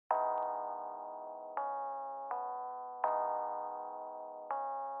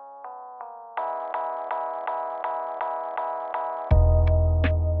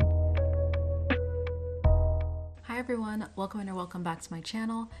everyone, welcome and or welcome back to my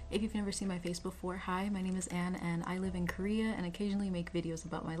channel. If you've never seen my face before, hi, my name is Anne and I live in Korea and occasionally make videos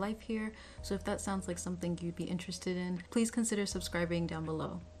about my life here. So if that sounds like something you'd be interested in, please consider subscribing down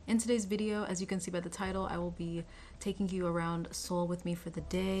below. In today's video, as you can see by the title, I will be taking you around Seoul with me for the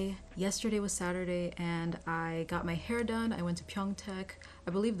day. Yesterday was Saturday and I got my hair done. I went to Pyeongtaek.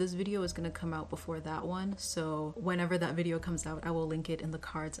 I believe this video is going to come out before that one, so whenever that video comes out, I will link it in the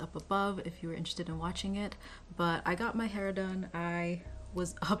cards up above if you were interested in watching it. But I got my hair done. I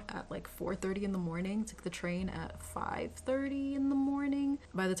was up at like 4:30 in the morning, took the train at 5:30 in the morning.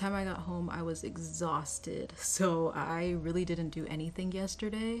 By the time I got home, I was exhausted, so I really didn't do anything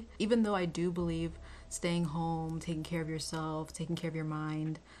yesterday. Even though I do believe staying home, taking care of yourself, taking care of your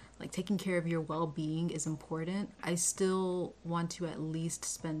mind, like taking care of your well-being is important, I still want to at least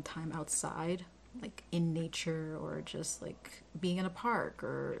spend time outside, like in nature, or just like being in a park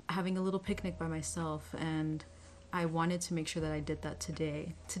or having a little picnic by myself, and I wanted to make sure that I did that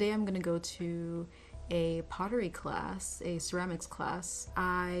today. Today I'm gonna go to a pottery class, a ceramics class.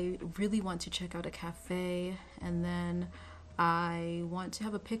 I really want to check out a cafe, and then I want to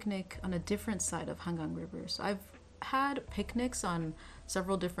have a picnic on a different side of Hangang River. So I've had picnics on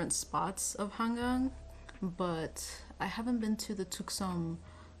several different spots of Hangang, but I haven't been to the Tuksom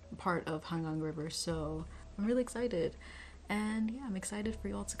part of Hangang River, so I'm really excited. And yeah, I'm excited for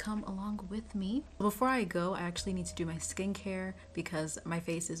you all to come along with me. Before I go, I actually need to do my skincare because my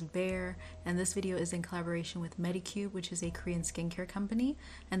face is bare, and this video is in collaboration with Medicube, which is a Korean skincare company,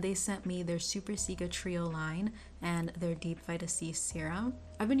 and they sent me their Super Cica Trio line and their Deep Vita C Serum.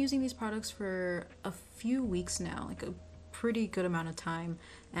 I've been using these products for a few weeks now, like a pretty good amount of time,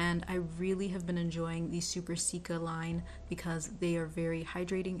 and I really have been enjoying the Super Cica line because they are very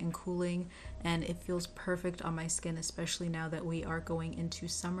hydrating and cooling, and it feels perfect on my skin, especially now that we are going into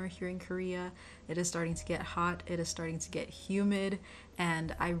summer here in Korea. It is starting to get hot, it is starting to get humid,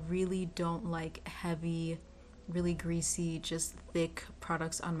 and I really don't like heavy, really greasy, just thick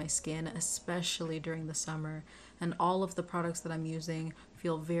products on my skin, especially during the summer. And all of the products that I'm using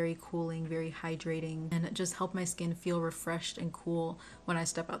feel very cooling, very hydrating, and just help my skin feel refreshed and cool when I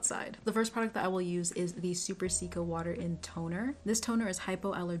step outside. The first product that I will use is the Super Cica Water In Toner. This toner is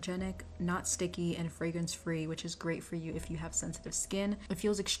hypoallergenic, not sticky, and fragrance free, which is great for you if you have sensitive skin. It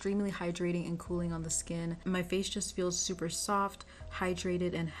feels extremely hydrating and cooling on the skin. My face just feels super soft,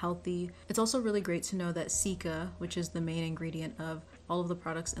 hydrated, and healthy. It's also really great to know that cica, which is the main ingredient of all of the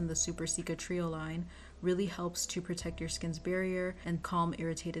products in the Super Cica Trio line, really helps to protect your skin's barrier and calm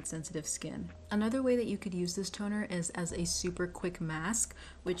irritated sensitive skin. Another way that you could use this toner is as a super quick mask,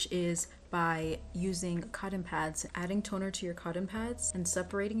 which is by using cotton pads, adding toner to your cotton pads and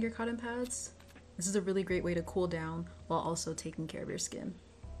separating your cotton pads. This is a really great way to cool down while also taking care of your skin.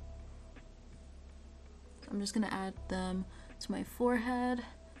 I'm just gonna add them to my forehead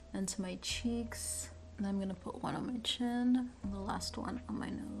and to my cheeks, and I'm gonna put one on my chin and the last one on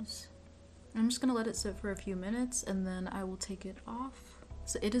my nose. I'm just gonna let it sit for a few minutes and then I will take it off.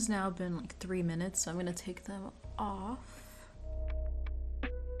 So it has now been like 3 minutes, so I'm gonna take them off.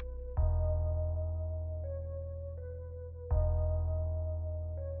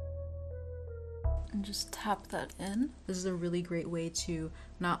 And just tap that in. This is a really great way to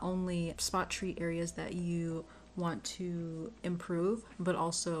not only spot treat areas that you want to improve, but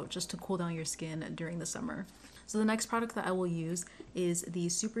also just to cool down your skin during the summer. So the next product that I will use is the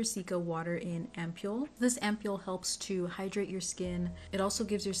Super Cica Water In Ampule. This ampule helps to hydrate your skin. It also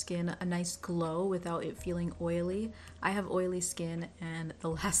gives your skin a nice glow without it feeling oily. I have oily skin, and the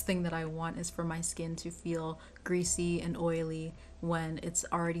last thing that I want is for my skin to feel greasy and oily when it's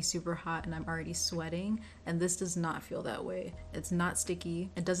already super hot and I'm already sweating, and this does not feel that way. It's not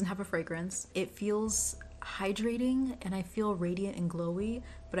sticky, it doesn't have a fragrance. It feels hydrating and I feel radiant and glowy,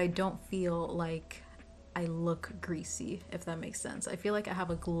 but I don't feel like I look greasy, if that makes sense. I feel like I have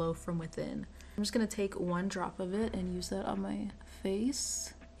a glow from within. I'm just gonna take one drop of it and use that on my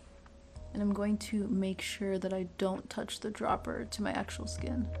face. And I'm going to make sure that I don't touch the dropper to my actual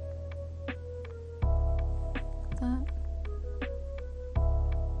skin. Like that.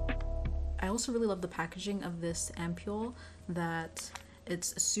 I also really love the packaging of this ampule, that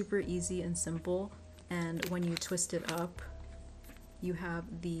it's super easy and simple, and when you twist it up, you have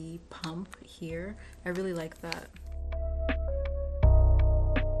the pump here. I really like that.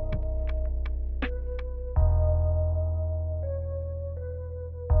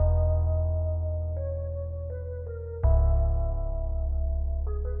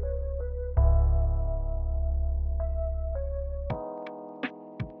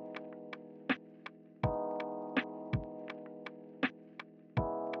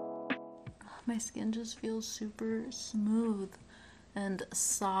 My skin just feels super smooth and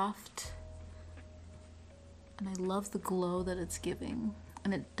soft. And I love the glow that it's giving.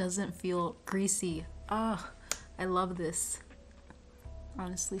 And it doesn't feel greasy. Ah, I love this.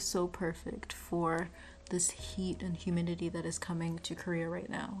 Honestly, so perfect for this heat and humidity that is coming to Korea right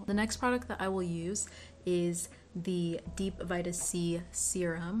now. The next product that I will use is the Deep Vita C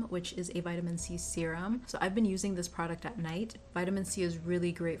serum, which is a vitamin C serum. So I've been using this product at night. Vitamin C is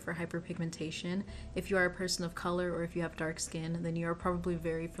really great for hyperpigmentation. If you are a person of color or if you have dark skin, then you are probably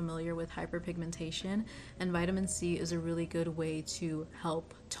very familiar with hyperpigmentation, and vitamin C is a really good way to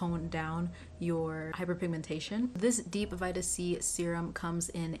help tone down your hyperpigmentation. This Deep Vita C serum comes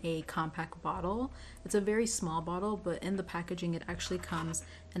in a compact bottle. It's a very small bottle, but in the packaging it actually comes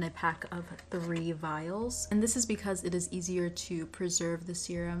in a pack of 3 vials. And this is because it is easier to preserve the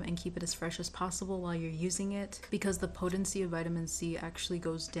serum and keep it as fresh as possible while you're using it, because the potency of vitamin C actually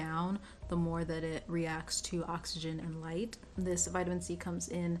goes down the more that it reacts to oxygen and light. This vitamin C comes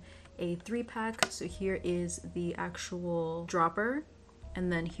in a 3-pack. So here is the actual dropper. And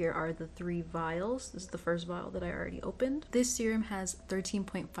then here are the 3 vials. This is the first vial that I already opened. This serum has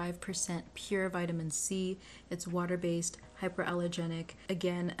 13.5% pure vitamin C. It's water-based, hyperallergenic.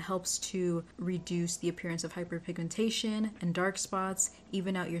 Again, helps to reduce the appearance of hyperpigmentation and dark spots,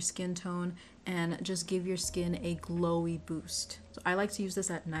 even out your skin tone, and just give your skin a glowy boost. So I like to use this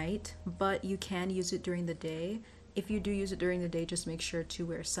at night, but you can use it during the day. If you do use it during the day, just make sure to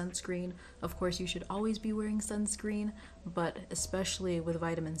wear sunscreen. Of course, you should always be wearing sunscreen, but especially with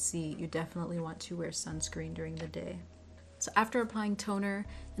vitamin C, you definitely want to wear sunscreen during the day. So after applying toner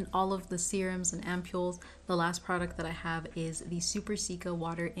and all of the serums and ampules, the last product that I have is the Super Cica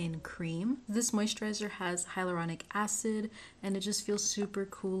Water in Cream. This moisturizer has hyaluronic acid, and it just feels super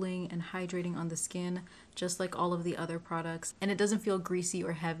cooling and hydrating on the skin, just like all of the other products. And it doesn't feel greasy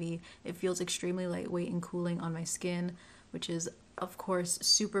or heavy. It feels extremely lightweight and cooling on my skin, which is of course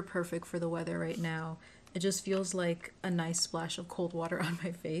super perfect for the weather right now. It just feels like a nice splash of cold water on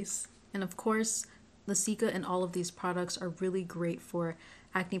my face. And of course, the cica in all of these products are really great for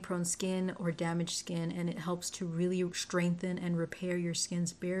acne-prone skin or damaged skin, and it helps to really strengthen and repair your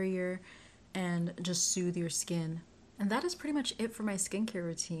skin's barrier and just soothe your skin. And that is pretty much it for my skincare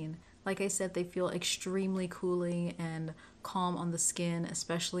routine. Like I said, they feel extremely cooling and calm on the skin,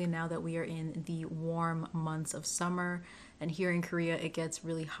 especially now that we are in the warm months of summer. And here in Korea, it gets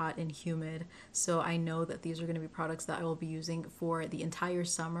really hot and humid. So I know that these are going to be products that I will be using for the entire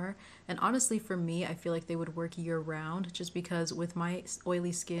summer. And honestly, for me, I feel like they would work year round, just because with my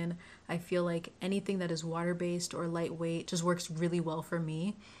oily skin, I feel like anything that is water-based or lightweight just works really well for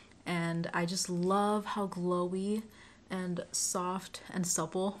me. And I just love how glowy and soft and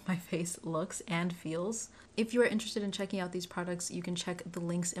supple my face looks and feels. If you are interested in checking out these products, you can check the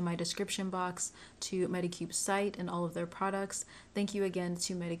links in my description box to Medicube's site and all of their products. Thank you again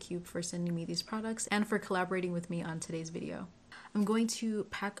to Medicube for sending me these products and for collaborating with me on today's video. I'm going to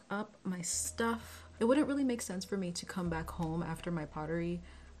pack up my stuff. It wouldn't really make sense for me to come back home after my pottery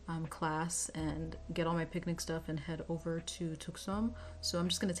class and get all my picnic stuff and head over to Tuksum. So I'm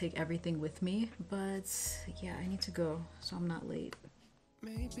just gonna take everything with me. But yeah, I need to go so I'm not late.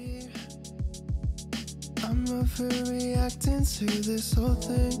 Maybe I'm overreacting to this whole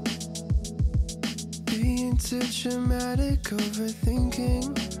thing, being too dramatic,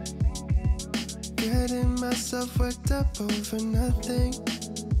 overthinking, getting myself worked up over nothing.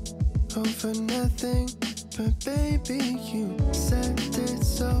 But baby, you said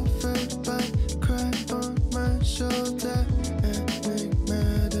it's over, but cry on my shoulder. And it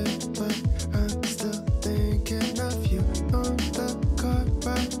mattered, but I'm still thinking of you on the car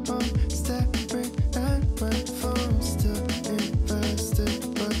ride home, staring at my phone, still invested.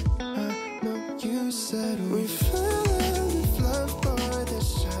 But I know you said we fell out of love, boy,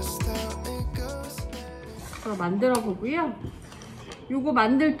 that's just how it goes. 만들어 보고요. 요거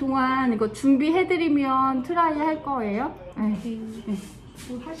만들 동안 이거 준비해드리면 트라이 할 거예요. 네. 네.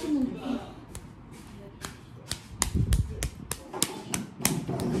 뭐 하시면 돼요.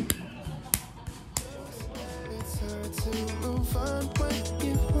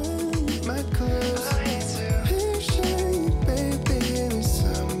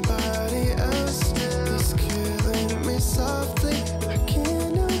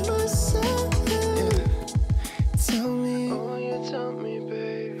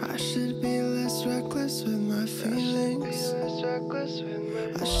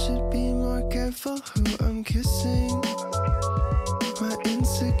 I should be more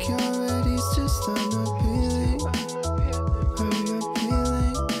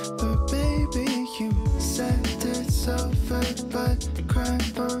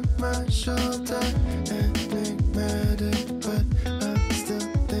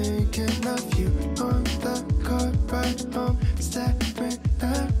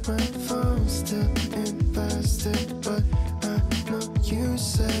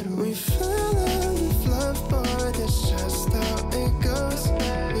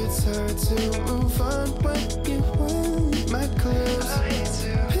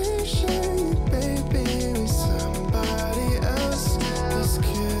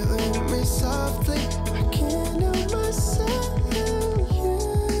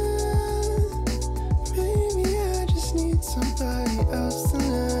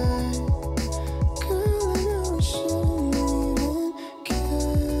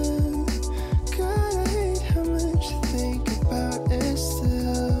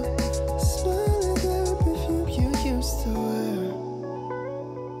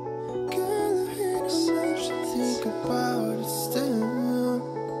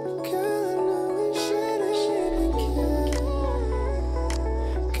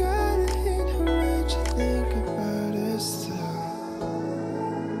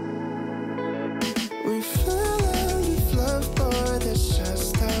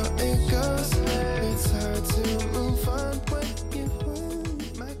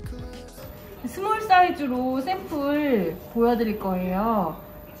스몰 사이즈로 샘플 보여드릴 거예요.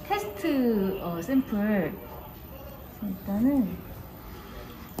 테스트 샘플. 일단은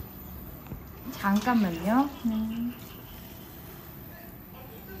잠깐만요.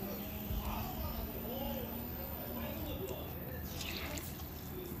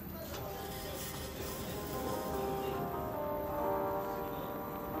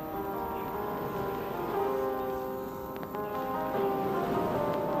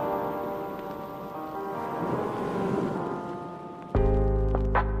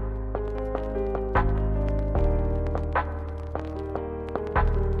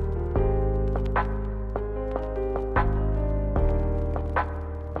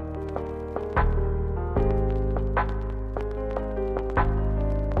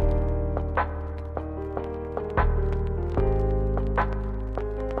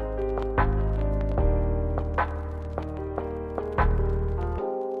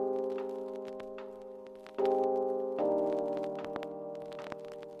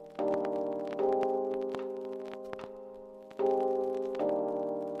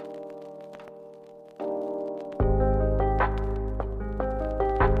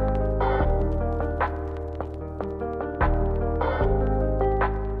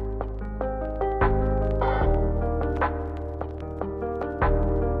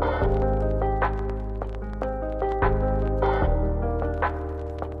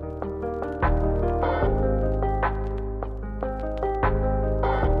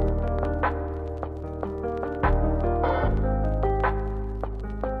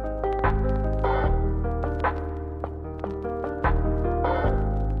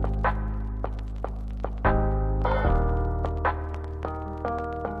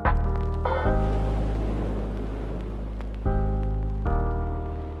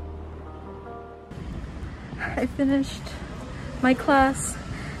 I finished my class.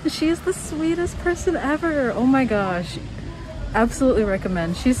 She is the sweetest person ever. Oh my gosh. Absolutely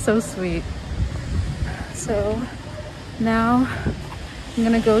recommend. She's so sweet. So now I'm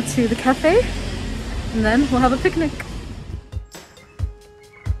gonna go to the cafe and then we'll have a picnic.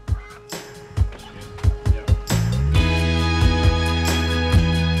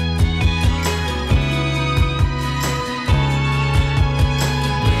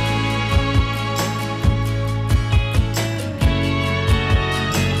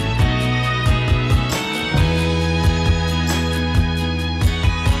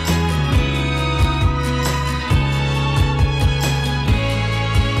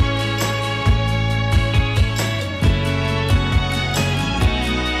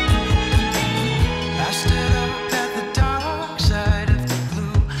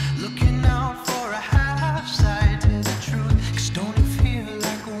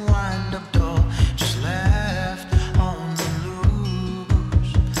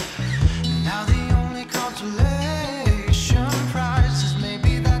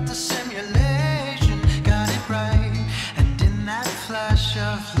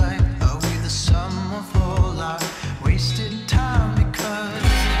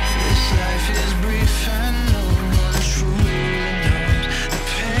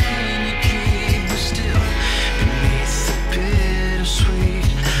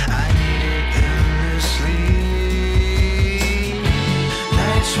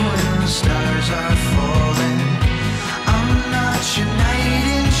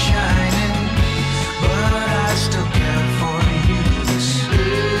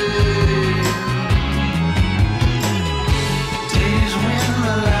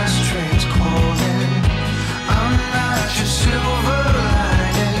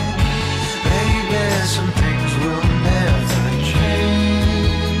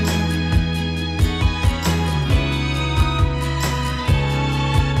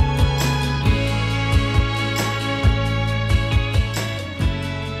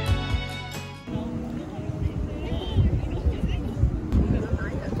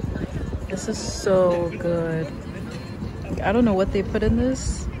 This is so good. I don't know what they put in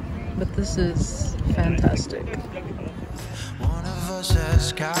this, but this is fantastic. One of us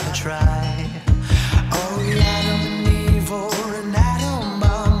has gotta try. Oh, yeah, Adam and Eve or an atom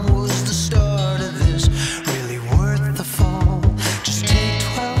bomb was the start of this. Really worth the fall. Just take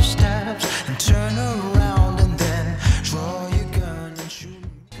 12 steps and turn around and then draw your gun and shoot.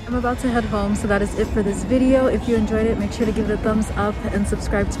 I'm about to head home, so that is it for this video. If you enjoyed it, make sure to give it a thumbs up and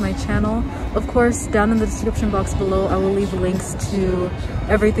subscribe to my channel. Of course, down in the description box below, I will leave links to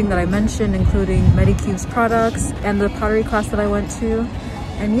everything that I mentioned, including Medicube's products and the pottery class that I went to.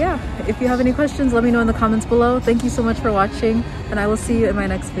 And yeah, if you have any questions, let me know in the comments below. Thank you so much for watching, and I will see you in my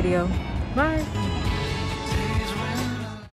next video. Bye!